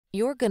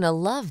You're gonna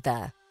love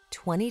the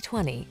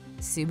 2020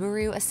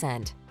 Subaru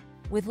Ascent.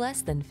 With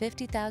less than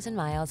 50,000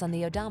 miles on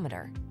the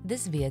odometer,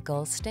 this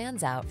vehicle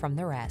stands out from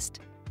the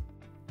rest.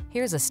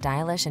 Here's a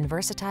stylish and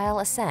versatile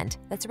Ascent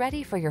that's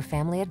ready for your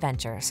family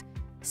adventures.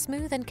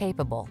 Smooth and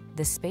capable,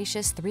 this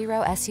spacious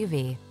three-row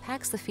SUV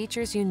packs the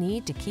features you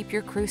need to keep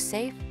your crew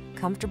safe,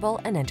 comfortable,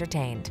 and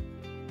entertained.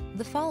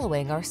 The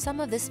following are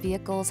some of this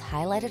vehicle's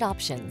highlighted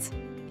options: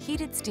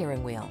 heated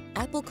steering wheel,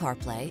 Apple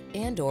CarPlay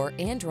and/or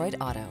Android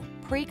Auto,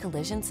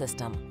 pre-collision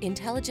system,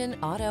 intelligent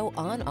auto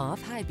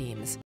on-off high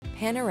beams,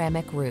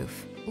 panoramic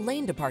roof,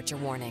 lane departure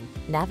warning,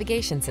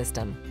 navigation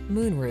system,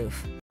 moonroof,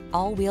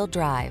 all-wheel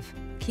drive,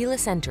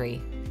 keyless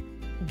entry.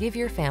 Give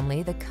your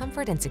family the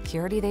comfort and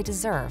security they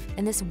deserve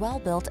in this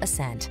well-built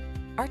Ascent.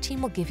 Our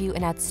team will give you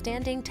an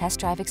outstanding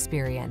test drive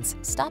experience.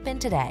 Stop in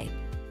today.